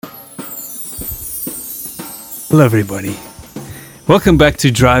Hello everybody. Welcome back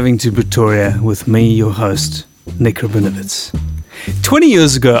to Driving to Pretoria with me, your host, Nick Rabinovitz. 20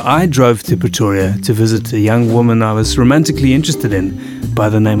 years ago, I drove to Pretoria to visit a young woman I was romantically interested in by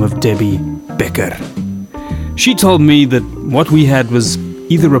the name of Debbie Becker. She told me that what we had was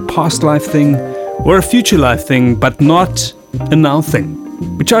either a past life thing or a future life thing, but not a now thing,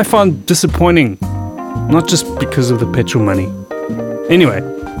 which I found disappointing, not just because of the petrol money. Anyway,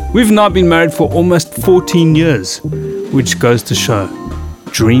 we've now been married for almost 14 years, which goes to show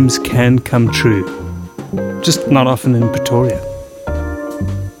dreams can come true, just not often in Pretoria.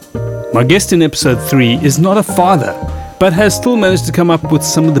 My guest in episode 3 is not a father, but has still managed to come up with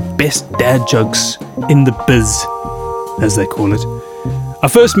some of the best dad jokes in the biz, as they call it. I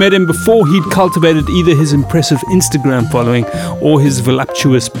first met him before he'd cultivated either his impressive Instagram following or his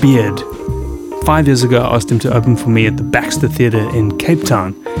voluptuous beard. 5 years ago, I asked him to open for me at the Baxter Theatre in Cape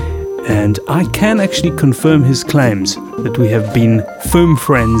Town, and I can actually confirm his claims that we have been firm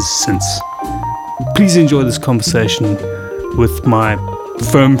friends since. Please enjoy this conversation with my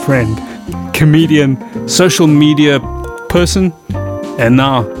firm friend, comedian, social media person, and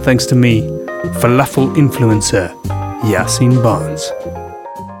now, thanks to me, falafel influencer, Yassine Barnes.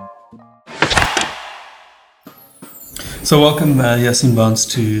 So welcome, Yassine Barnes,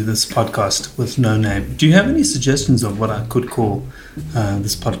 to this podcast with no name. Do you have any suggestions of what I could call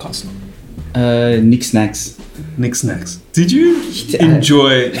this podcast? Nick Snacks. Nick Snacks. Did you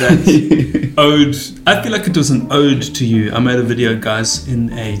enjoy that ode? I feel like it was an ode to you. I made a video, guys,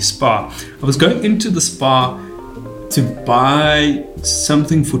 in a spa. I was going into the spa to buy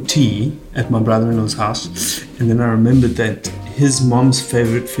something for tea at my brother-in-law's house, and then I remembered that his mom's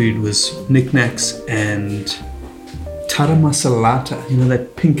favorite food was knickknacks and tara masalata, you know,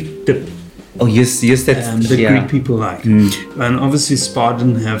 that pink dip. Oh yes, that's that Greek people like. And obviously Spa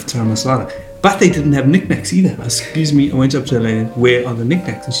didn't have tara masalata, but they didn't have knickknacks either. Excuse me, I went up to her lady, where are the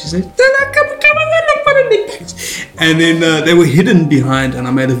knickknacks? And she said, come on, look for the knickknacks. And then they were hidden behind, and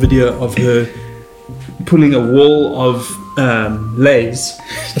I made a video of her pulling a wall of Lay's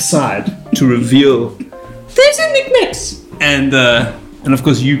aside to reveal, there's a knickknacks. And of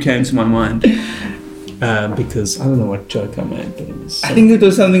course you came to my mind. Because I don't know what joke I made, but it was. I think it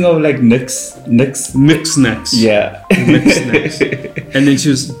was something of like Nick Snacks. Yeah, Nick Snacks. And then she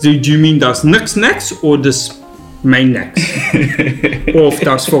was, do you mean das Nick Snacks or das mijn Snacks? Of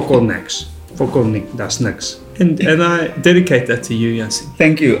das Fokol Snacks? Fokol Nick, das Snacks. And I dedicate that to you, Yassine.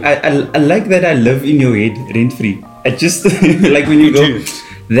 Thank you. I like that I live in your head rent free. I just like when you go.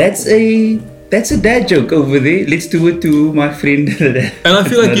 That's a dad joke over there. Let's do it to my friend. And I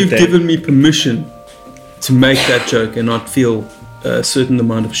feel like you've given me permission to make that joke and not feel a certain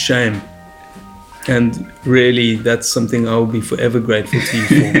amount of shame. And really, that's something I will be forever grateful to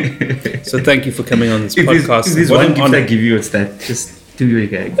you for. So thank you for coming on this podcast. If there's one gift I give you, it's that. Just do your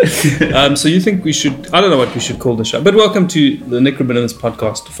gag. So you think we should, I don't know what we should call the show, but welcome to the Nick Rabinovitz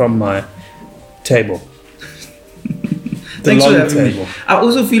podcast from my table. Thanks for having me. I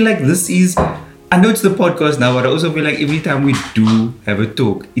also feel like this is, I know it's the podcast now, but I also feel like every time we do have a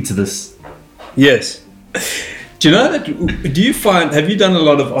talk, it's this. Yes. Do you know that? Have you done a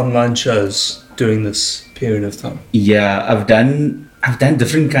lot of online shows during this period of time? Yeah, I've done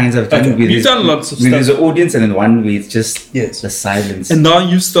different kinds. You've done lots of stuff. There's an audience and then one where it's just the silence. And now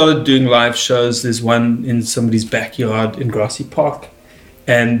you've started doing live shows. There's one in somebody's backyard in Grassy Park,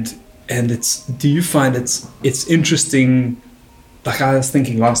 and it's. Do you find it's interesting? Like I was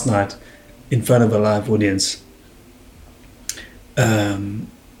thinking last night, in front of a live audience.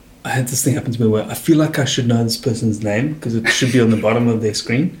 I had this thing happen to me where I feel like I should know this person's name because it should be on the bottom of their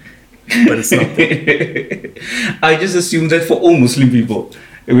screen, but it's not there. I just assume that for all Muslim people,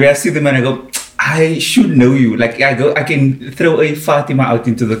 where I see them and I go, I should know you. Like I can throw a Fatima out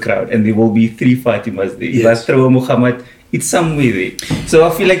into the crowd and there will be 3 Fatimas there. Yes. If I throw a Muhammad, it's somewhere there. So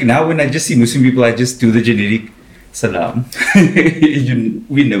I feel like now when I just see Muslim people, I just do the generic salam.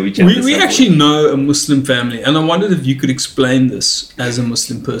 We know each other. We actually know a Muslim family, and I wondered if you could explain this as a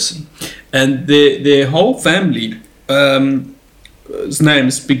Muslim person. And their whole family,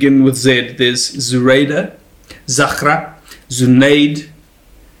 names begin with Z. There's Zuraida, Zahra, Zunaid,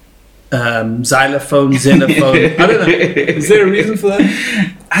 xylophone, xenophone. I don't know. Is there a reason for that?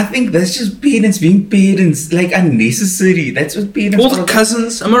 I think that's just parents being parents, like unnecessary. That's what parents. All the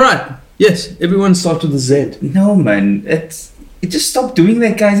cousins. Am I right? Yes, everyone starts with a Z. No, man, it just stop doing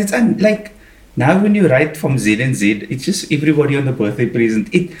that, guys. It's like now when you write from Z and Z, it's just everybody on the birthday present.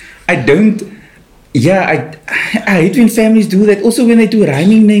 I hate when families do that. Also, when they do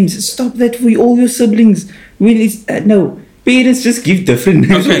rhyming names, stop that for all your siblings. When it's no, Parents just give different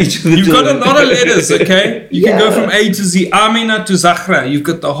names for Okay, each of the you've got a children. lot of letters, okay? You can go Yeah. from A to Z, Amina to Zahra. You've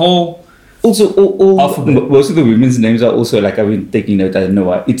got the whole... Also, all Alphabet. most of the women's names are also like, I've been taking note, I don't know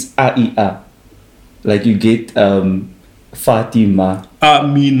why. It's A-I-A. Like you get Fatima,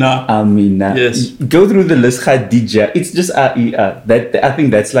 Amina. Amina. Yes. Go through the list, Khadija. It's just A-I-A. That, I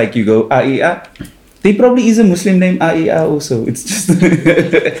think that's like you go A-I-A. There probably is a Muslim name A-I-A also. It's just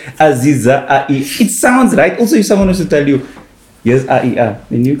Aziza A-I. It sounds right. Also, if someone was to tell you, here's A-I-A,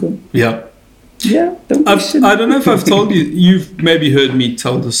 then you go, Yeah. yeah, don't question. I don't know if I've told you, you've maybe heard me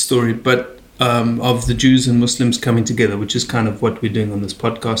tell this story, but of the Jews and Muslims coming together, which is kind of what we're doing on this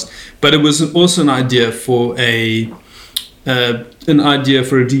podcast. But it was also an idea for a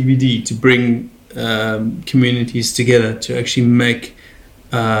DVD to bring communities together to actually make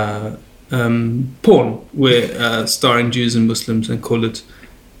porn where starring Jews and Muslims and call it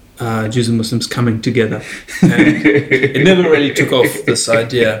Jews and Muslims coming together. And it never really took off, this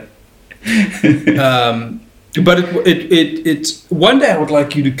idea. But it's one day I would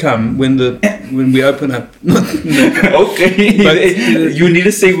like you to come when we open up. Okay, But, you need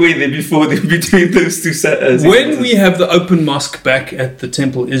a segue there between those two. When we have the open mosque back at the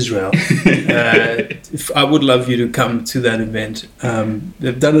Temple Israel, I would love you to come to that event.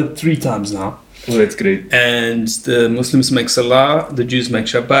 They've done it 3 times now, Oh, that's great. and the Muslims make Salah, the Jews make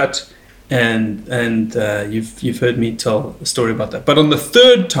Shabbat, and you've heard me tell a story about that. But on the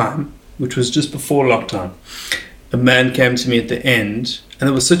 3rd time, which was just before lockdown, a man came to me at the end, and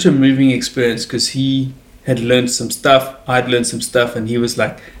it was such a moving experience because he had learned some stuff, I'd learned some stuff, and he was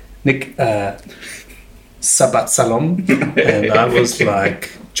like, Nick, Sabbat Salam, and I was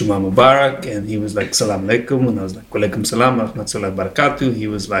like, Juma Mubarak, and he was like, Salam Alaikum, and I was like, Walaikum Salam, Rahmatullahi Barakatuh, he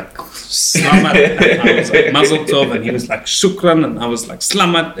was like, Slamat, and I was like, Mazel Tov, and he was like, Shukran, and I was like,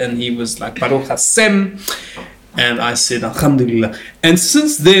 Slamat, and he was like, Baruch Hashem, and I said, Alhamdulillah. And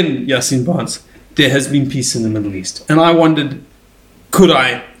since then, Yasin Barnes, there has been peace in the Middle East. And I wondered, could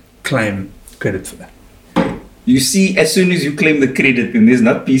I claim credit for that? You see, as soon as you claim the credit, then there's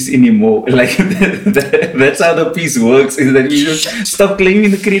not peace anymore. Like that's how the peace works. Is that you just stop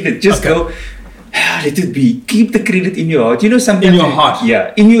claiming the credit. Just go. Let it be. Keep the credit in your heart. You know, sometimes In your heart.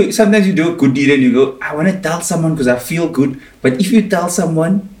 Yeah. Sometimes you do a good deed and you go, I want to tell someone because I feel good. But if you tell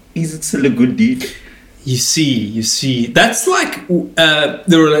someone, is it still a good deed? You see. That's like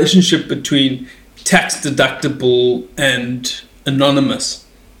the relationship between tax deductible and anonymous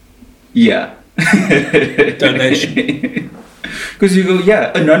Yeah. donation. Because you go,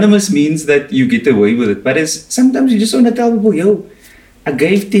 yeah, anonymous means that you get away with it. But sometimes you just want to tell people, yo, I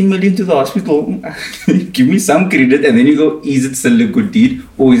gave 10 million to the hospital. Give me some credit. And then you go, is it still a good deed?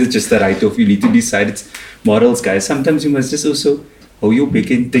 Or is it just a write-off? You need to decide. It's morals, guys. Sometimes you must just also hold your big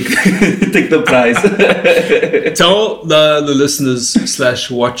and take the prize. Tell the listeners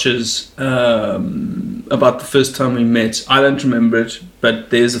 / watchers about the first time we met. I don't remember it, but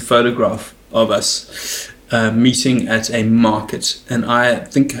there's a photograph of us meeting at a market, and I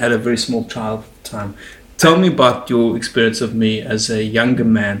think I had a very small child at the time. Tell me about your experience of me as a younger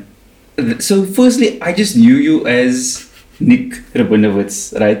man. So firstly, I just knew you as Nick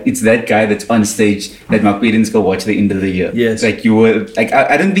Rabinowitz, right? It's that guy that's on stage that my parents go watch the end of the year. Yes. Like you were, like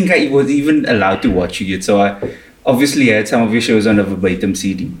I don't think I was even allowed to watch you yet. So I obviously had some of your shows on a verbatim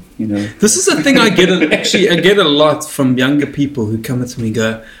CD, you know. This is a thing I get a lot from younger people who come up to me and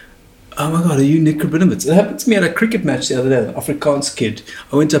go, oh my God, are you Nick Rabinowitz? It happened to me at a cricket match the other day, an Afrikaans kid.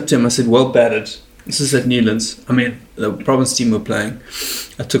 I went up to him, I said, well battered. This is at Newlands. I mean, the province team were playing.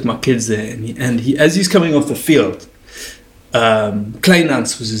 I took my kids there, and he as he's coming off the field,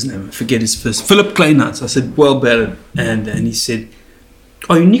 Kleinans was his name. I forget his first. Philip Kleinans. I said, well battered, and he said,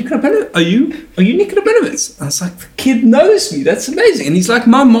 are you Nick Rabinowitz? Are you Nick Rabinowitz? I was like, the kid knows me. That's amazing. And he's like,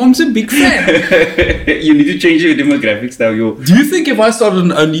 my mom's a big fan. You need to change your demographics now. Do you think if I started an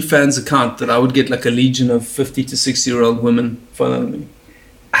OnlyFans account that I would get like a legion of 50 to 60-year-old women following me?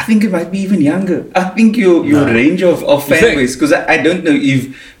 I think it might be even younger. I think your range of fan base, because I don't know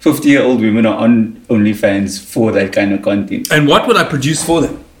if 50-year-old women are on OnlyFans for that kind of content. And what would I produce for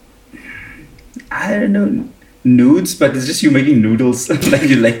them? I don't know. Nudes, but it's just you making noodles. Like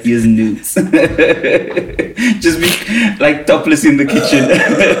you like these nudes. Just be like topless in the kitchen.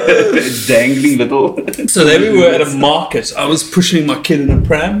 Dangling little. So there we were at a market. I was pushing my kid in a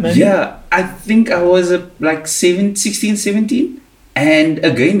pram, man. Yeah, I think I was like 16, 17. And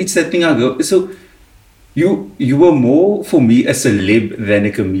again, it's that thing I go, so you were more for me a celeb than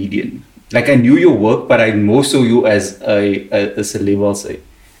a comedian. Like I knew your work, but I more saw you as a celeb, I'll say.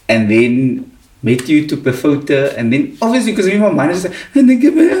 And then met you, took the photo, and then obviously because my mind is like,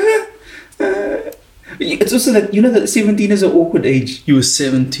 It's also that, you know, that 17 is an awkward age. You were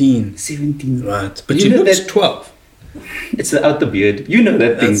 17. 17. Right. But You you know looked that- 12. It's out the beard. You know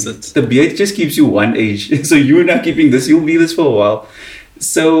that thing. That's it. The beard just keeps you one age. So you're not keeping this. You'll be this for a while.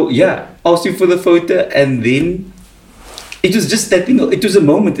 So yeah, asked you for the photo, and then it was just that thing. It was a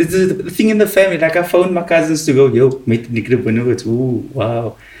moment. It's a thing in the family. Like I phoned my cousins to go, yo, meet Nick Rabinowitz. Ooh,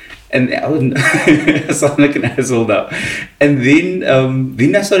 wow. And I sound like an asshole now. And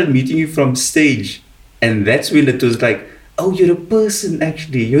then I started meeting you from stage, and that's when it was like, oh, you're a person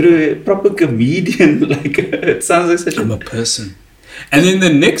actually. You're a proper comedian. Like it sounds like such I'm a person. And then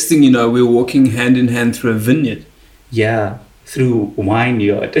the next thing you know, we were walking hand in hand through a vineyard. yeah, through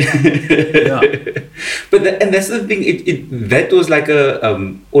Wineyard. Yeah. But and that's the thing. That was like a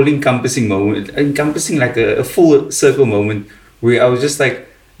all-encompassing moment, encompassing like a full circle moment where I was just like,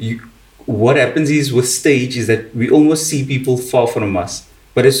 what happens is with stage is that we almost see people far from us,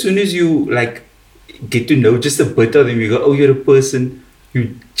 but as soon as you like get to know just a bit of them, you go, oh, you're a person. You're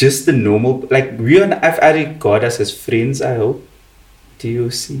just a normal. Like I regard us as friends. I hope. Do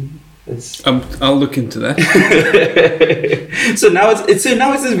you see? I'll look into that. So now it's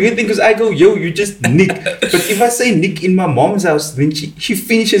this weird thing because I go, yo, you just Nick. But if I say Nick in my mom's house, then she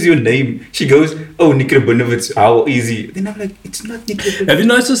finishes your name. She goes, oh, Nick Rabinowitz, how easy. Then I'm like, it's not Nick Rabinowitz. Have you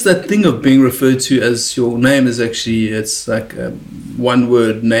noticed that thing of being referred to as your name is actually, it's like one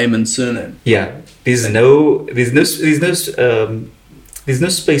word, name and surname? Yeah, there's no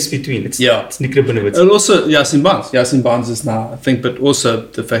space between. It's Nick Rabinowitz. And also Yasin Barnes. Yasin Barnes is now, I think, but also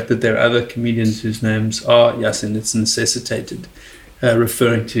the fact that there are other comedians whose names are Yasin, it's necessitated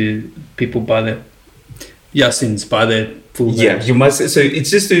referring to people by their Yasins, by their full names. Yeah, you must. So it's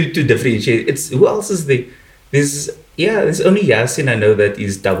just to differentiate. It's who else is there? There's only Yasin I know that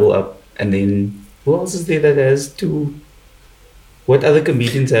is double up, and then who else is there that has two? What other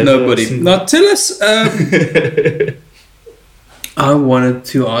comedians have? Nobody. Now tell us. I wanted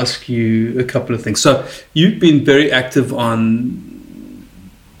to ask you a couple of things. So you've been very active on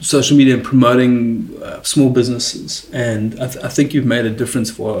social media and promoting small businesses, and I think you've made a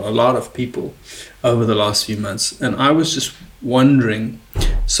difference for a lot of people over the last few months. And I was just wondering,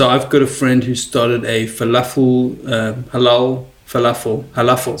 so I've got a friend who started a falafel,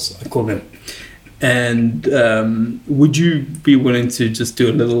 falafels, I call them. And would you be willing to just do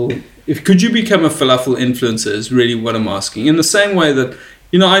a little... Could you become a falafel influencer is really what I'm asking. In the same way that,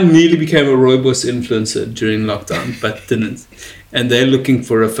 you know, I nearly became a rooibos influencer during lockdown, but didn't. And they're looking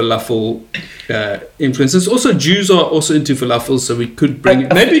for a falafel influencers. Also, Jews are also into falafel, so we could bring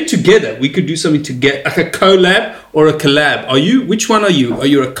it. Maybe together, we could do something together, like a collab or a collab. Which one are you? Are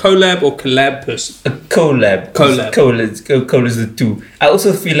you a collab or collab person? A collab. Collab is the two. I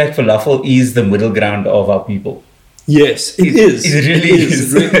also feel like falafel is the middle ground of our people. Yes, it is. It really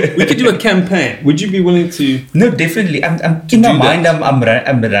is. We could do a campaign. Would you be willing to? No, definitely. I'm in my mind. I'm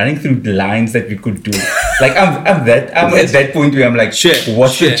running through the lines that we could do. Like I'm at that point where I'm like,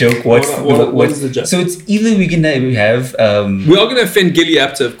 what's the joke? What is the joke? So it's either we have. We are gonna offend Gilly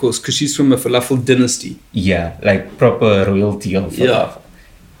Apter, of course, because she's from a falafel dynasty. Yeah, like proper royalty of falafel.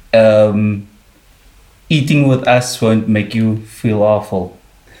 Yeah. Eating with us won't make you feel awful.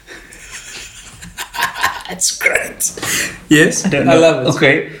 That's great. Yes, I love it.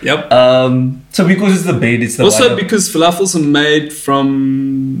 Okay. Yep. So because it's the bait, it's the also because falafels are made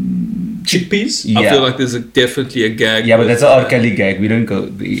from chickpeas. Yeah. I feel like there's definitely a gag. Yeah, but that's an R. Kelly gag. We don't go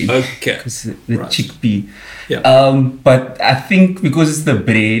the okay. The right. Chickpea. Yeah. But I think because it's the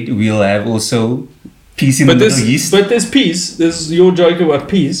bread, we'll have also peas in the Middle East. But there's peas. There's your joke about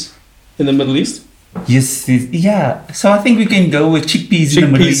peas in the Middle East. Yes. Yeah. So I think we can go with chickpeas in the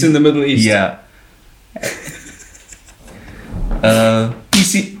Middle East. In the Middle East. Yeah.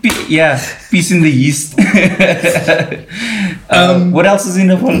 Peace in the East. What else is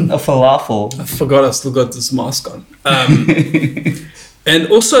in a falafel? I forgot I still got this mask on. And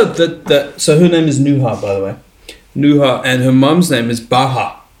also so her name is Nuha, by the way. Nuha, and her mom's name is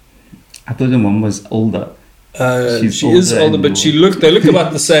Baha. I thought her mom was older. She is older, but they look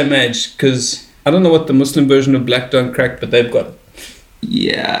about the same age, because I don't know what the Muslim version of Black Don't Crack, but they've got it.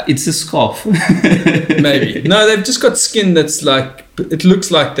 Yeah, it's a scarf. Maybe. No, they've just got skin that's like, it looks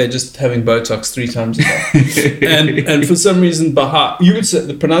like they're just having Botox 3 times a day. and for some reason, Baha, you would say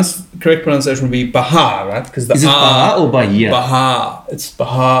the correct pronunciation would be Baha, right? Because is it Baha or Bahia? Baha. It's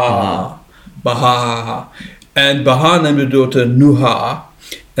Baha. Baha. And Baha named her daughter Nuha.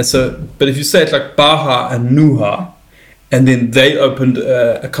 And so, but if you say it like Baha and Nuha, and then they opened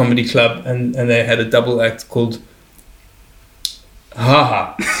a comedy club and they had a double act called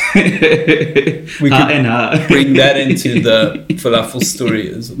Haha. We could bring that into the falafel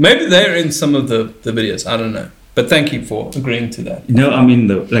story as well. Maybe they're in some of the videos. I don't know. But thank you for agreeing to that. No, I'm in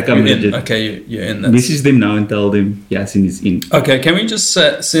though. Like I'm in. legit. Okay, you're in that. Message them now and tell them Yasin is in. Okay, can we just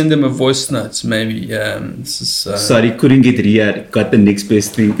send them a voice note? Maybe. This is. Sorry, couldn't get Riyad. Got the next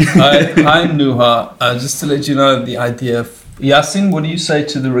best thing. I knew her. Just to let you know the idea of Yasin. What do you say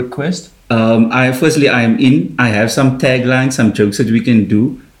to the request? I am in. I have some taglines, some jokes that we can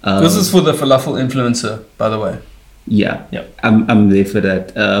do. This is for the falafel influencer, by the way. Yeah. Yep. I'm there for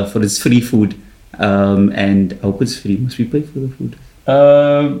that. For this free food. And I hope it's free. Must we pay for the food?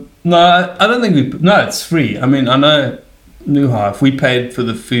 No, I don't think no, it's free. I mean, I know Nuha, if we paid for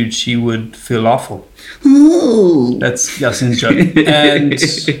the food, she would feel awful. Ooh. That's Yasin's joke. And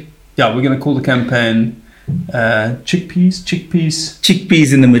yeah, we're going to call the campaign Chickpeas.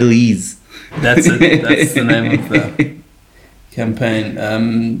 Chickpeas in the Middle East. That's it. That's the name of the campaign.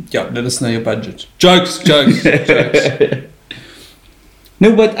 Yeah, let us know your budget. Jokes.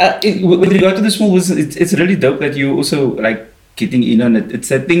 No, but with regard to the small business, it's really dope that you also like getting in on it. It's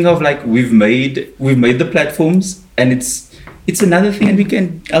that thing of like we've made the platforms, and it's another thing that we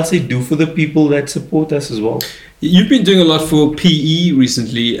can also do for the people that support us as well. You've been doing a lot for PE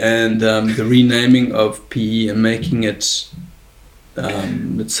recently, and the renaming of PE and making it,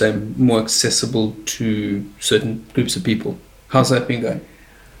 let's say, more accessible to certain groups of people. How's that been going?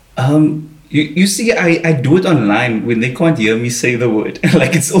 You see, I do it online when they can't hear me say the word.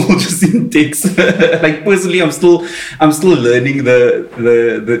 Like it's all just in text. Like personally, I'm still learning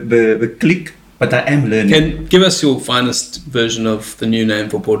the click, but I am learning. Can give us your finest version of the new name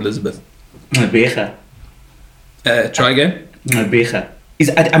for Port Elizabeth. Becha. Try again. Becha.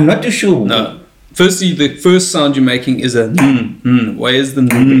 I'm not too sure. No. Firstly, the first sound you're making is a n. Where's the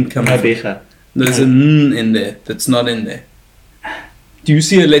n coming from? There's a n in there that's not in there. Do you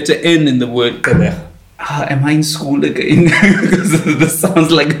see a letter N in the word Quebec? Am I in school again? Because this sounds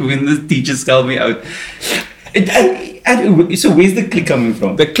like when the teachers call me out. So where's the click coming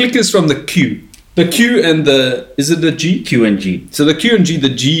from? The click is from the Q. The Q and is it the G? Q and G. So the Q and G, the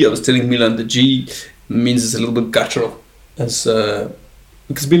G, I was telling Milan, the G means it's a little bit guttural. It's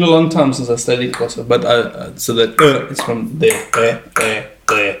been a long time since I studied Xhosa, but so that it's from there. Okay.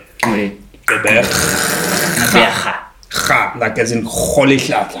 Cha, like as in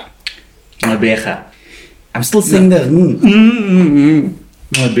Kholihlahla. I'm still saying the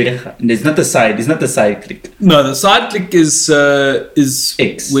It's not the side. It's not the side click. No, the side click is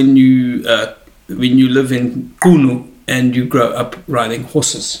X. when you live in Kunu and you grow up riding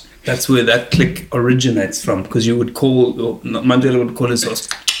horses. That's where that click originates from, because you would call, or Mandela would call his horse,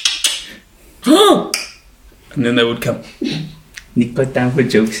 and then they would come. Nick got time for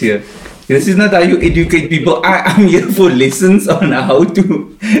jokes here. This is not how you educate people. I'm here for lessons on how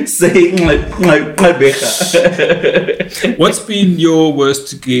to say my becha. What's been your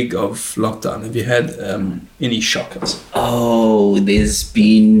worst gig of lockdown? Have you had any shockers? Oh, there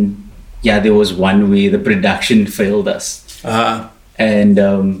was one where the production failed us. And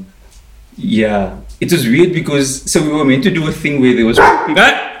it was weird because, so we were meant to do a thing where there was 4 people.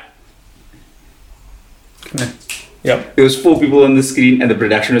 Yeah. There was 4 people on the screen and the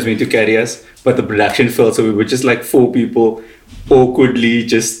production was meant to carry us, but the production failed, so we were just like 4 people awkwardly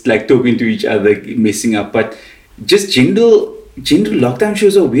just like talking to each other, messing up. But just general lockdown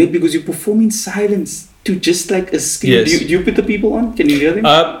shows are weird because you perform in silence to just like a screen. Yes. Do you put the people on? Can you hear them?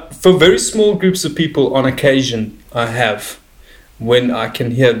 For very small groups of people, on occasion, I have, when I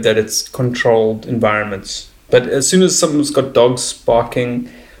can hear that it's controlled environments. But as soon as someone's got dogs barking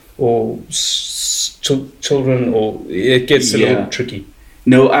or children, or it gets a little tricky.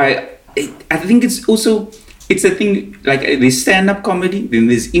 No, I think it's a thing, like there's stand-up comedy, then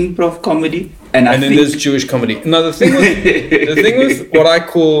there's improv comedy, and then there's Jewish comedy. Now the thing with what I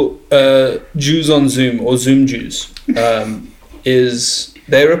call Jews on Zoom or Zoom Jews is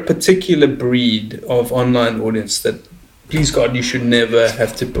they're a particular breed of online audience that, please God, you should never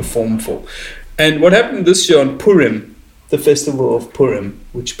have to perform for. And what happened this year on Purim, the festival of Purim,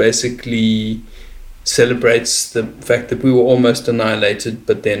 which basically celebrates the fact that we were almost annihilated,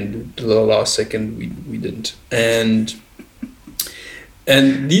 but then to the last second we didn't. And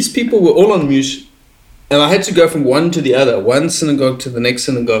these people were all on mute, and I had to go from one to the other, one synagogue to the next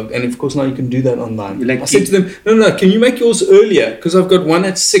synagogue, and of course now you can do that online. I said to them, no, can you make yours earlier? Because I've got one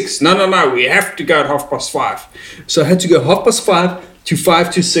at 6. No, we have to go at 5:30. So I had to go 5:30 to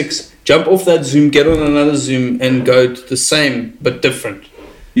 5 to 6, jump off that Zoom, get on another Zoom, and go to the same but different.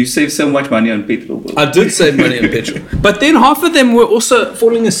 You save so much money on petrol, bro. I did save money on petrol. But then half of them were also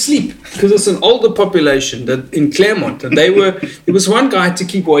falling asleep because it's an older population that in Claremont. And there was one guy to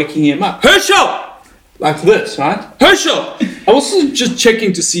keep waking him up. Herschel! Like this, right? Herschel! I was also just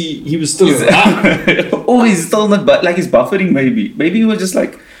checking to see he was still alive. Oh, he's still not, but like he's buffering maybe. Maybe he was just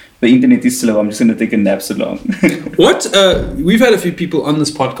like, the internet is slow, I'm just going to take a nap so long. We've had a few people on this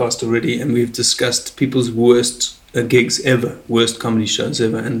podcast already and we've discussed people's worst gigs ever, worst comedy shows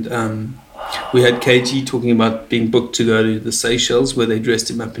ever. And we had KG talking about being booked to go to the Seychelles where they dressed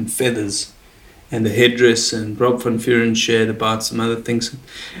him up in feathers and the headdress, and Rob van Vuren shared about some other things.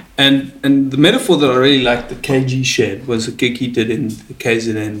 And the metaphor that I really liked that KG shared was a gig he did in the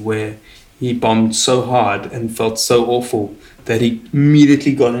KZN where he bombed so hard and felt so awful that he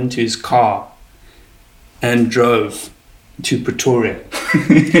immediately got into his car and drove to Pretoria.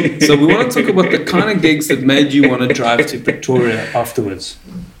 So we want to talk about the kind of gigs that made you want to drive to Pretoria afterwards.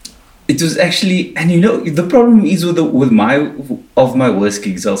 It was actually, and the problem is with my worst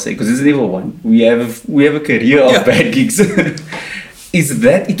gigs, I'll say, because there's never one. We have a career of bad gigs. Is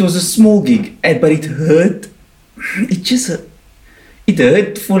that it was a small gig, but it hurt. It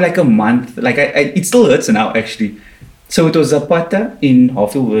hurt for like a month. Like it still hurts now, actually. So it was Zapata in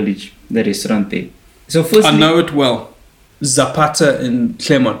Harfield Village, the restaurant there. So first, I know it well. Zapata in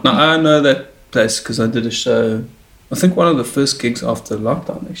Claremont. Now I know that place because I did a show. I think one of the first gigs after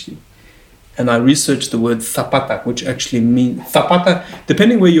lockdown, actually. And I researched the word Zapata, which actually means Zapata.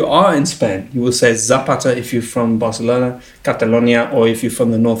 Depending where you are in Spain, you will say Zapata if you're from Barcelona, Catalonia, or if you're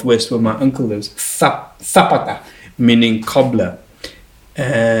from the northwest where my uncle lives. Zapata, meaning cobbler.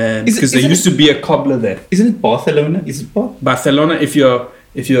 And because there used to be a cobbler there. Isn't it Barcelona? Is it Barcelona? If you're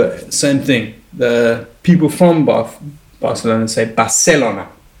same thing. The people from Barcelona say Barcelona.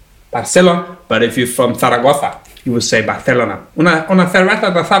 But if you're from Zaragoza, you will say Barcelona. Una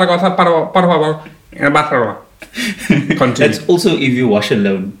cerveza de Zaragoza, por favor, en Barcelona. That's also if you wash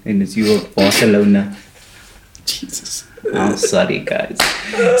alone and it's your Barcelona. Jesus. I'm sorry, guys.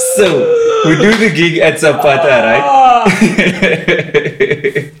 So we do the gig at Zapata, right?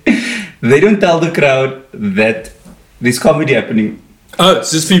 They don't tell the crowd that there's comedy happening. Oh,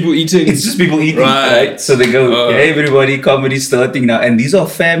 it's just people eating. It's just people eating, right? So they go, hey, everybody, comedy's starting now. And these are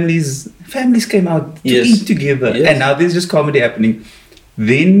families. Families came out to eat together. Yes. And now there's just comedy happening.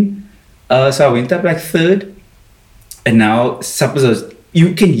 Then, so I went up like third. And now, suppose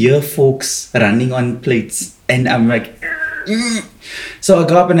you can hear folks running on plates. And I'm like, so I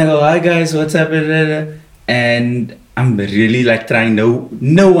go up and I go, hi guys, what's up? And I'm really like trying, no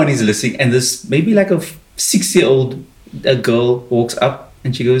one is listening. And this maybe like a 6-year-old girl walks up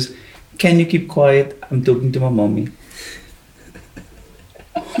and she goes, can you keep quiet? I'm talking to my mommy.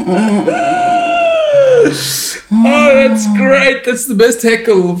 Oh, that's great. That's the best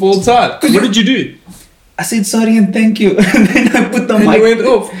heckle of all time. What did you do? I said sorry and thank you. And then I put the mic. You went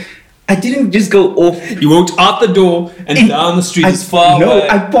off. I didn't just go off. You walked out the door and down the street as far away. No,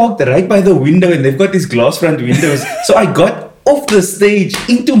 I parked right by the window and they've got these glass front windows. So I got off the stage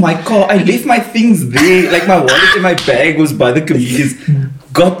into my car. I left my things there. Like my wallet and my bag was by the comedians.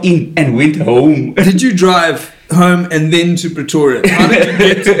 Got in and went home. Did you drive home and then to Pretoria? How did you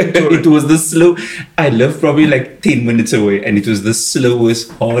get to Pretoria? It was the slow. I lived probably like 10 minutes away and it was the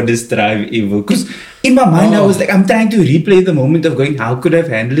slowest, hardest drive ever. Because in my mind, I was like, I'm trying to replay the moment of going, how could I have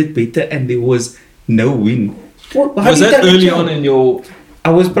handled it better? And there was no win. Was that early on in your... I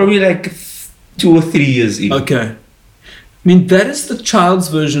was probably like 2 or 3 years in. Okay. I mean, that is the child's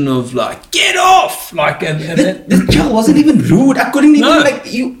version of like, get off! Like, and the child wasn't even rude. I couldn't even like,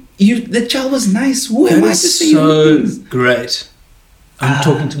 the child was nice. Who am I to say so great. I'm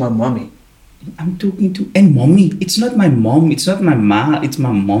talking to my mommy. I'm talking to, and mommy. It's not my mom. It's not my ma. It's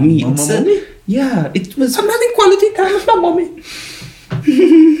my mommy. Mommy? Yeah, it was. I'm having quality time with my mommy.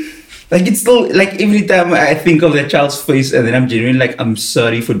 Like it's still like every time I think of that child's face, and then I'm genuinely like, I'm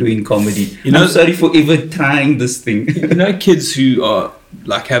sorry for doing comedy. I'm sorry for ever trying this thing. Kids who are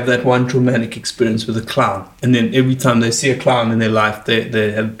like have that one traumatic experience with a clown, and then every time they see a clown in their life,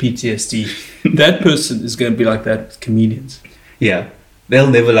 they have PTSD. That person is going to be like that with comedians. Yeah, they'll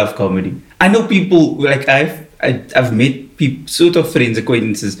never love comedy. I know people like I've met people, sort of friends,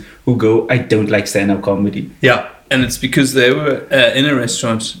 acquaintances who go, I don't like stand-up comedy. Yeah, and it's because they were in a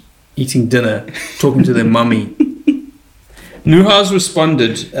restaurant eating dinner, talking to their mummy. Nuha's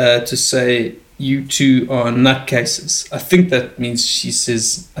responded to say, you two are nutcases. I think that means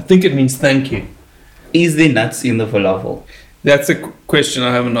I think it means thank you. Is there nuts in the falafel? That's a question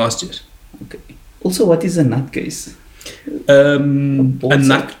I haven't asked yet. Okay. Also, what is a nutcase? A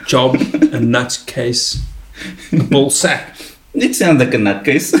nut job, a nut case, a ball sack. It sounds like a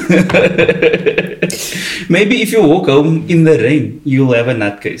nutcase. Maybe if you walk home in the rain, you'll have a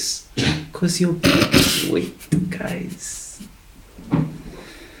nutcase. Because you'll wait, guys.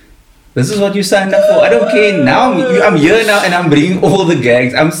 This is what you signed up for. I don't care now. I'm here now and I'm bringing all the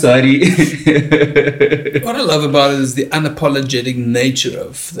gags. I'm sorry. What I love about it is the unapologetic nature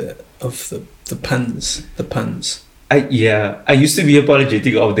of the puns. The puns. I used to be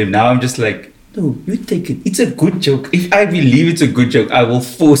apologetic of them. Now I'm just like, no, you take it. It's a good joke. If I believe it's a good joke, I will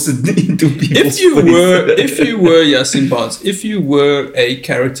force it into people's If you were Yasin Bars, if you were a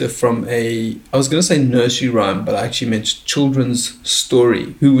character from I was going to say nursery rhyme, but I actually meant children's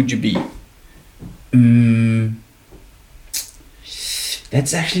story, who would you be?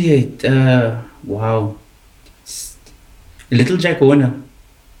 That's actually wow. Little Jack Horner.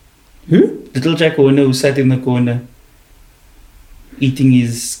 Who? Little Jack Horner who sat in the corner eating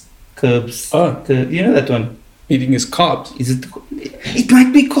his carbs. Oh. You know that one? Eating his carbs. Is it? It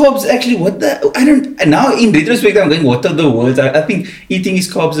might be carbs actually. What the? I don't. Now in retrospect, I'm going, what are the words? I think eating his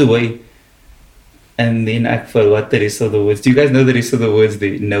carbs away. And then I forgot the rest of the words. Do you guys know the rest of the words?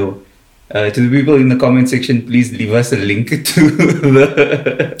 No. To the people in the comment section, please leave us a link to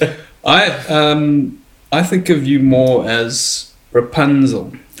the. I think of you more as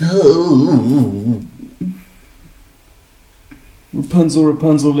Rapunzel. Oh.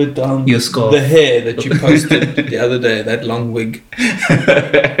 Rapunzel let down Your scarf. the hair that you posted the other day, that long wig.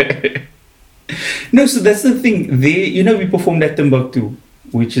 No, so that's the thing. We performed at Timbuktu,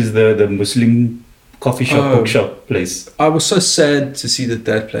 which is the Muslim coffee shop, bookshop place. I was so sad to see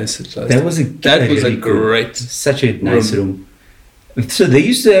that place had closed. That was a really great, such a nice room. So they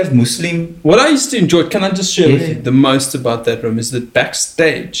used to have Muslim. What I used to enjoy, can I just share with you the most about that room, is that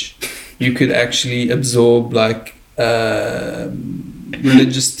backstage you could actually absorb like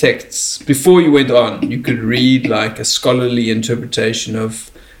religious texts. Before you went on, you could read like a scholarly interpretation of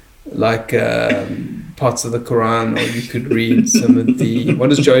like parts of the Quran, or you could read some of the, what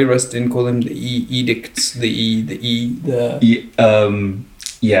does Joey Rustin call them, the edicts,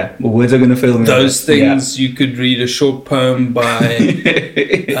 words are going to fail me. Those things. You could read a short poem by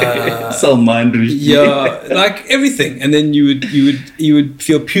Salman Rushdie. Yeah, like everything, and then you would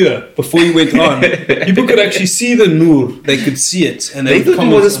feel pure before you went on. People could actually see the nur; they could see it, and they thought it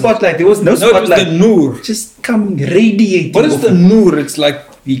was a spotlight. There was no spotlight. No, it was the nur, just coming radiating. What is the nur? It's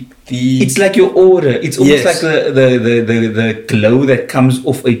like the. It's like your aura. It's almost like the glow that comes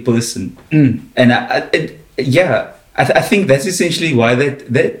off a person. And I think that's essentially why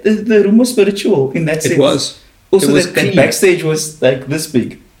that the room was spiritual in that sense. It was. Also, that backstage was like this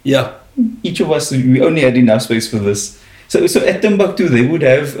big. Yeah. Each of us, we only had enough space for this. So at Timbuktu, they would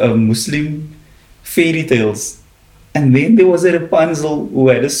have Muslim fairy tales. And then there was a Rapunzel who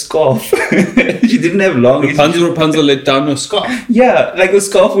had a scarf. She didn't have long. Rapunzel let down her scarf. Yeah, like the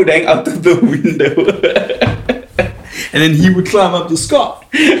scarf would hang out of the window. And then he would climb up the scarf.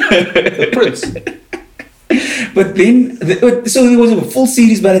 The prince. But then, so there was a full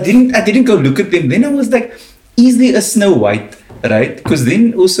series, but I didn't go look at them. Then I was like, is there a Snow White, right? Because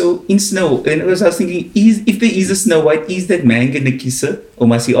then also in Snow, and I was thinking, if there is a Snow White, is that man gonna kiss her, or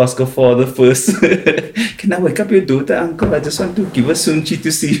must he ask her father first? Can I wake up your daughter, uncle? I just want to give her Sunchi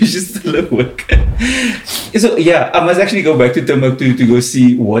to see if she's still awake. So I must actually go back to Timbuktu to go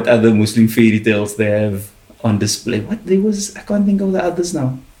see what other Muslim fairy tales they have on display. I can't think of the others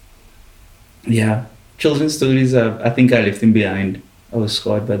now. Yeah. Children's stories, I think I left them behind. I was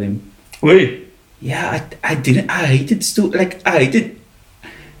scarred by them. Wait. Yeah, I didn't. I hated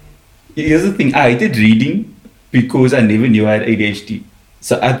Here's the thing. I hated reading because I never knew I had ADHD.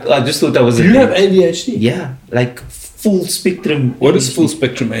 So I just thought I was. Do you have ADHD? Yeah, like full spectrum. What is full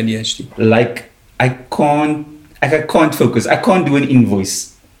spectrum ADHD? Like I can't focus. I can't do an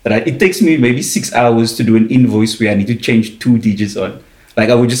invoice. Right? It takes me maybe 6 hours to do an invoice where I need to change 2 digits on. Like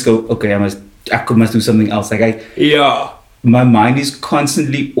I would just go, okay, I must do something else. My mind is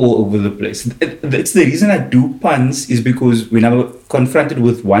constantly all over the place. That's the reason I do puns, is because when I'm confronted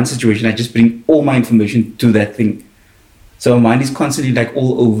with one situation, I just bring all my information to that thing. So my mind is constantly like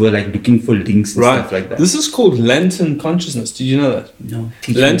all over, like looking for links and stuff like that. This is called lantern consciousness. Did you know that? No.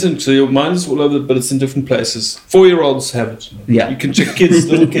 Lantern. So your mind is all over, but it's in different places. 4-year-olds have it. Yeah. You can check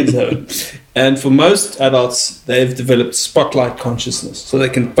little kids have it. And for most adults, they've developed spotlight consciousness, so they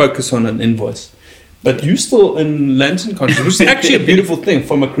can focus on an invoice. But you're still in lantern consciousness, which is actually a beautiful thing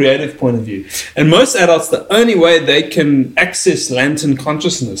from a creative point of view. And most adults, the only way they can access lantern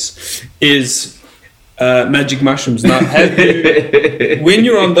consciousness is magic mushrooms. Now, when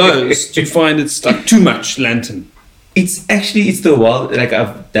you're on those, do you find it's like too much lantern? it's the wild. Like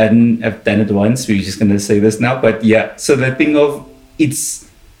I've done it once. We're just gonna say this now, but yeah. So the thing of it's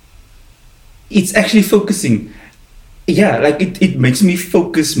actually focusing. Yeah, like it makes me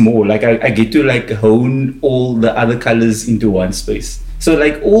focus more. Like I get to like hone all the other colors into one space. So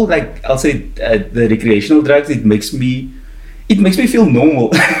like all like I'll say the recreational drugs, it makes me feel normal,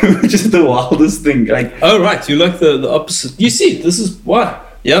 which is the wildest thing. Like oh right, you like the opposite. You see, this is why.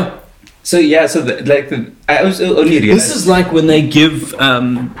 Yeah. So yeah, so I was only realized this is like when they give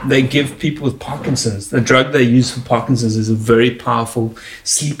people with Parkinson's. The drug they use for Parkinson's is a very powerful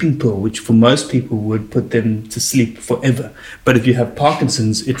sleeping pill, which for most people would put them to sleep forever. But if you have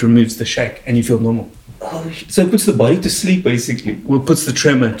Parkinson's, it removes the shake and you feel normal. Oh, so it puts the body to sleep basically. Well, it puts the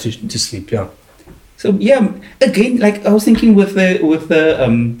tremor to sleep. Yeah. So yeah, again, like I was thinking with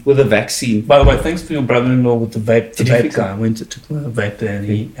the vaccine. By the way, thanks for your brother-in-law with the vape. The Did you vape fix guy. I went to took my vape there and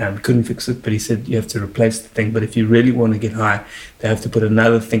he couldn't fix it, but he said you have to replace the thing. But if you really want to get high, they have to put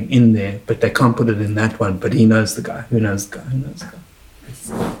another thing in there, but they can't put it in that one. But he knows the guy. Who knows the guy? Who knows the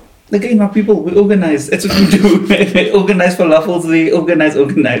guy? Again, my people, we organize. That's what we do. Organize for lawfuls. We organize.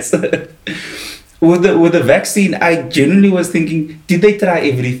 With the vaccine, I genuinely was thinking, did they try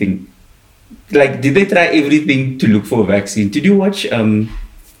everything? Like, did they try everything to look for a vaccine? Did you watch? There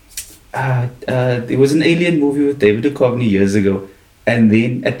was an alien movie with David Duchovny years ago, and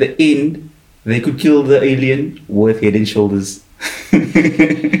then at the end, they could kill the alien with Head and Shoulders.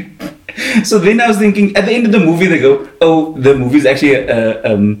 So then I was thinking, at the end of the movie, they go, "Oh, the movie is actually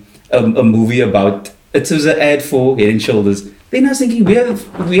a movie about." It was an ad for Head and Shoulders. Then I was thinking, we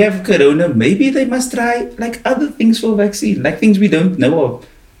have Corona. Maybe they must try like other things for vaccine, like things we don't know of,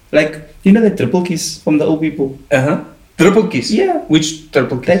 like. You know that triple kiss from the old people? Triple kiss? Yeah. Which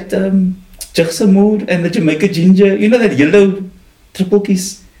triple kiss? That Jugsamood and the Jamaica ginger. You know that yellow triple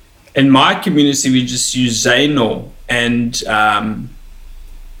kiss? In my community, we just use Zainol and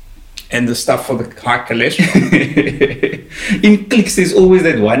the stuff for the high cholesterol. In Clicks, there's always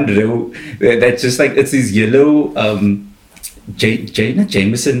that one row that's just like, it's this yellow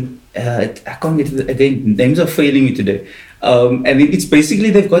Jameson. I can't get it again. Names are failing me today. And then it's basically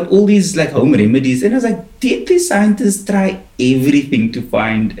they've got all these like home remedies, and I was like, did the scientists try everything to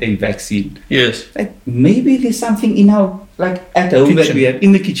find a vaccine? Yes. Like maybe there's something in our like at home that we have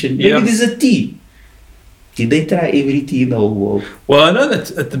in the kitchen. Maybe there's a tea. Did they try every tea in the whole world? Well, I know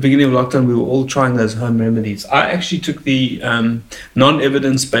that at the beginning of lockdown we were all trying those home remedies. I actually took the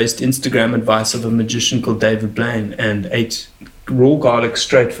non-evidence-based Instagram advice of a magician called David Blaine and ate raw garlic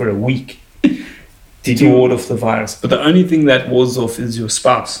straight for a week. To ward off the virus. But the only thing that wards off is your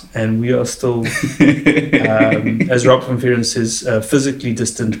spouse. And we are still, as Rob van Vuuren says, physically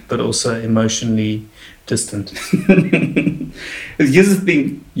distant, but also emotionally distant. Here's the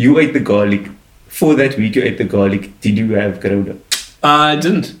thing. You ate the garlic. For that week you ate the garlic. Did you have Corona? I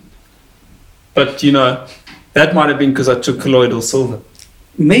didn't. But, you know, that might have been because I took colloidal silver.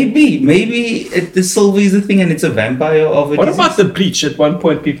 Maybe the silver is the thing and it's a vampire of it. What about the bleach? At one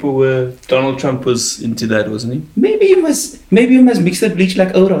point, Donald Trump was into that, wasn't he? Maybe you must mix the bleach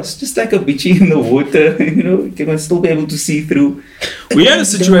like Oros, just like a bleaching in the water. You know, you can still be able to see through. We had a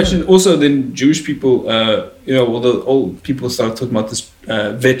situation also. Then Jewish people, the old people started talking about this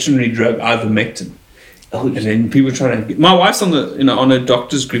veterinary drug ivermectin. Oh, and then people trying to. My wife's on a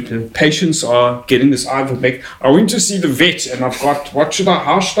doctor's group. And patients are getting this ivermectin. I went to see the vet, and I've got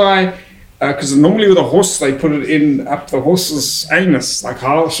how should I? Because normally with a horse they put it in up the horse's anus. Like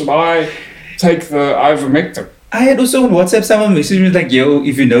how should I take the ivermectin? I had also on WhatsApp someone messaged me like, "Yo,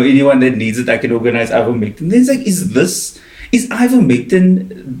 if you know anyone that needs it, I can organize ivermectin." Then it's like, is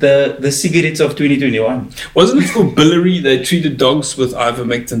ivermectin the cigarettes of 2021? Wasn't it for biliary? They treated dogs with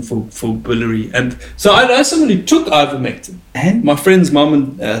ivermectin for biliary. And so I know someone who took ivermectin. And? My friend's mom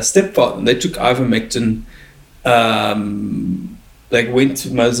and stepfather, they took ivermectin. They went to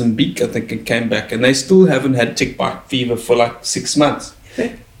Mozambique, I think, and came back. And they still haven't had tick bite fever for like 6 months.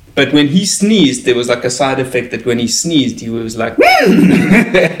 Okay. But when he sneezed, there was like a side effect that when he sneezed, he was like...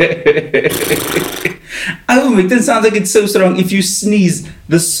 Ivermectin sounds like it's so strong. If you sneeze,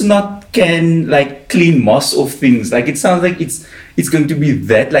 the snot can like clean moss off things. Like it sounds like it's going to be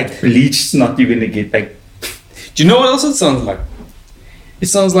that like bleach snot you're gonna get. Like, do you know what else it sounds like? It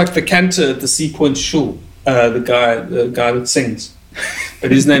sounds like the cantor at the Sea Point Shul, the guy that sings.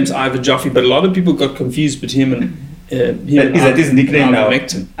 But his name's Ivor Jaffe. But a lot of people got confused between him and is that his nickname now?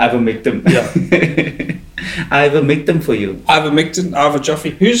 Ivermectin. Yeah. Ivermectin for you. Ivermectin, Ivor Jaffe.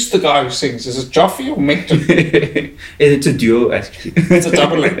 Who's the guy who sings? Is it Jaffe or Mectin? It's a duo, actually. It's a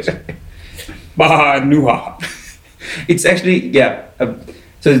double H. Baha Nuha. It's actually, yeah.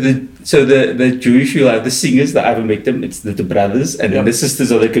 So So the Jewish you have the singers, the Ivermectin, it's the brothers, and then the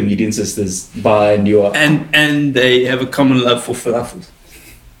sisters are the comedian sisters, Bar and Yoa. And they have a common love for falafels.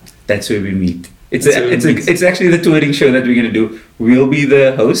 That's where we meet. It's actually the touring show that we're going to do. We'll be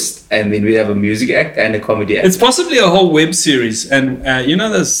the host, and then we have a music act and a comedy act. It's possibly a whole web series, and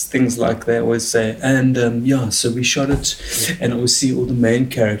there's things like they always say, and so we shot it, and obviously all the main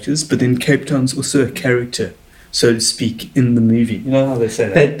characters, but then Cape Town's also a character, so to speak, in the movie. You know how they say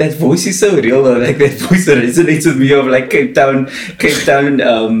that? That voice is so real, though. Like that voice resonates with me of like Cape Town.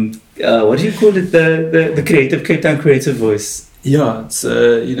 What do you call it? The creative Cape Town creative voice. Yeah, it's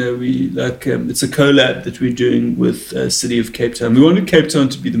it's a collab that we're doing with City of Cape Town. We wanted Cape Town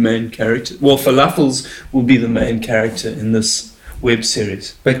to be the main character. Well, falafels will be the main character in this web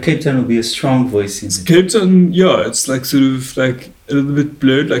series. But Cape Town will be a strong voice in it. Cape Town, it's like sort of like a little bit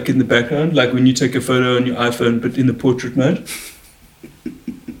blurred, like in the background, like when you take a photo on your iPhone, but in the portrait mode.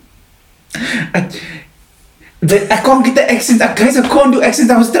 I can't get the accent. Guys, I can't do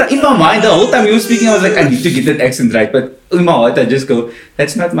accent. I was in my mind the whole time you were speaking. I was like, I need to get that accent right. But in my heart, I just go,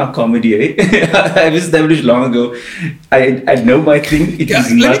 that's not my comedy. Eh? I've established long ago. I know my thing. It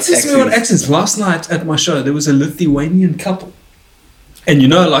is not let me tell you what accents. Last night at my show, there was a Lithuanian couple. And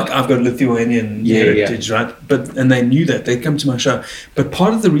I've got Lithuanian heritage, right? And they knew that. They'd come to my show. But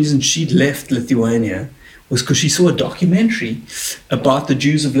part of the reason she left Lithuania was because she saw a documentary about the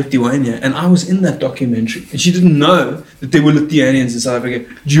Jews of Lithuania, and I was in that documentary, and she didn't know that there were Lithuanians in South Africa,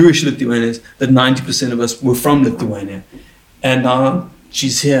 Jewish Lithuanians, that 90% of us were from Lithuania, and now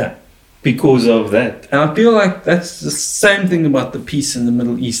she's here because of that. And I feel like that's the same thing about the peace in the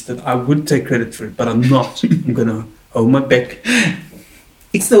Middle East, that I would take credit for it, but I'm not. I'm gonna hold my back.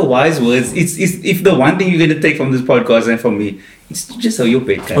 It's the wise words. It's if the one thing you're gonna take from this podcast and from me, it's just how your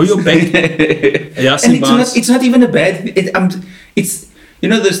back. Oh, your back. And it's not even a bad. It's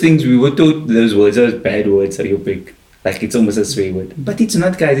those things we were taught. Those words are bad words. How your back. Like it's almost a swear word, but it's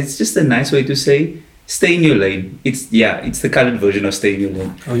not, guys. It's just a nice way to say stay in your lane. It's the colored version of stay in your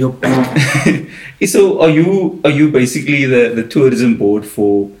lane. Oh, your back. So are you basically the tourism board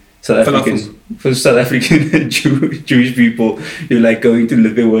for South African Jewish people? You're like going to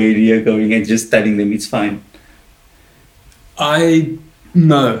Lithuania, going and just telling them it's fine.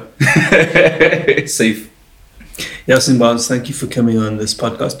 No. Safe. Yasin Barnes, thank you for coming on this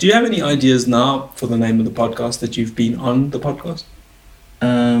podcast. Do you have any ideas now for the name of the podcast that you've been on the podcast?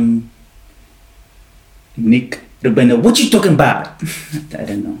 Nick Rubina, what you talking about? I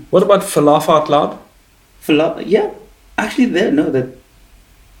don't know. What about Falaf Out Loud? Yeah. Actually,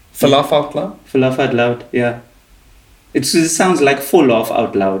 Falaf Out Loud? Falaf Out Loud, yeah. It sounds like full laugh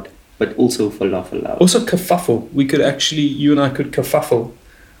out loud, but also for laugh aloud. Also kerfuffle. You and I could kerfuffle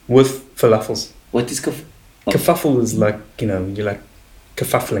with falafels. What is kerfuffle? Kerfuffle is like, you're like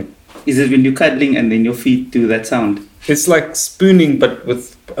kerfuffling. Is it when you're cuddling and then your feet do that sound? It's like spooning, but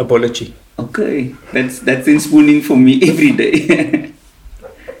with a bolochi. Okay, that's in spooning for me every day.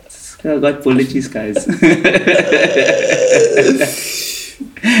 I got bolochis, guys.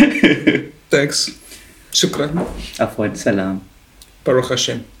 Thanks. Shukran. Afwad salam. Baruch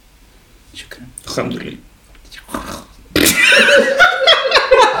Hashem. Shukran. Alhamdulillah.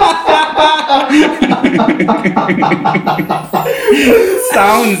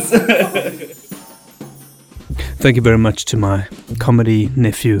 Sounds. Thank you very much to my comedy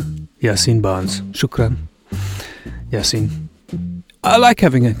nephew, Yasin Barnes. Shukran. Yasin. I like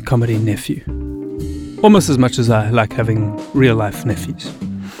having a comedy nephew. Almost as much as I like having real life nephews.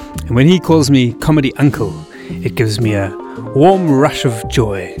 And when he calls me comedy uncle, it gives me a warm rush of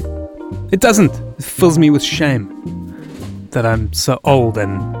joy. It doesn't. It fills me with shame that I'm so old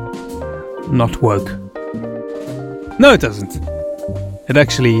and not woke. No, it doesn't. It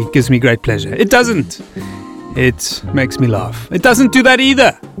actually gives me great pleasure. It doesn't. It makes me laugh. It doesn't do that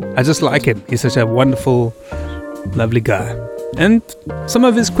either. I just like him. He's such a wonderful, lovely guy. And some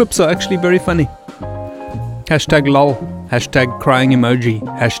of his quips are actually very funny. #lol. #crying emoji.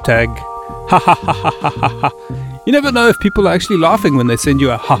 #ha ha ha ha ha ha ha. You never know if people are actually laughing when they send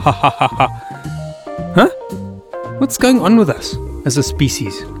you a ha ha ha ha ha. Huh? What's going on with us as a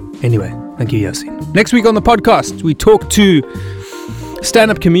species? Anyway, thank you, Yasin. Next week on the podcast, we talk to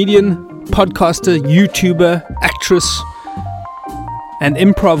stand-up comedian, podcaster, YouTuber, actress, and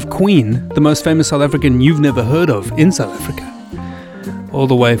improv queen, the most famous South African you've never heard of in South Africa. All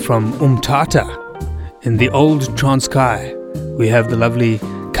the way from Umtata in the old Transkei, we have the lovely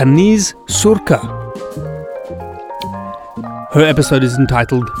Kaniz Surka. Her episode is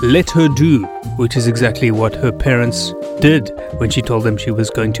entitled Let Her Do, which is exactly what her parents did when she told them she was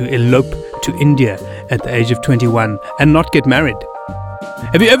going to elope to India at the age of 21 and not get married.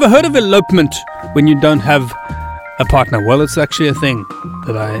 Have you ever heard of elopement when you don't have a partner? Well, it's actually a thing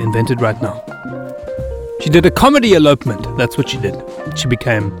that I invented right now. She did a comedy elopement. That's what she did. She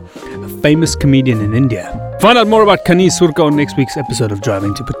became a famous comedian in India. Find out more about Kani Surka on next week's episode of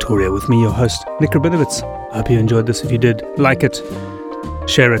Driving to Pretoria with me, your host, Nick Rabinowitz. I hope you enjoyed this. If you did, like it,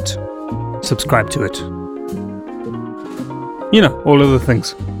 share it, subscribe to it. You know, all of the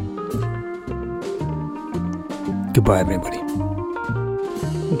things. Goodbye, everybody.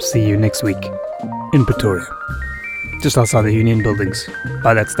 See you next week in Pretoria, just outside the Union Buildings,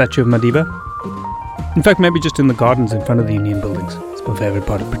 by that statue of Madiba. In fact, maybe just in the gardens in front of the Union Buildings. It's my favorite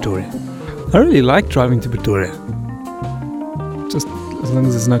part of Pretoria. I really like driving to Pretoria, just as long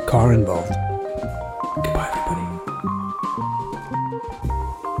as there's no car involved. Goodbye, everybody.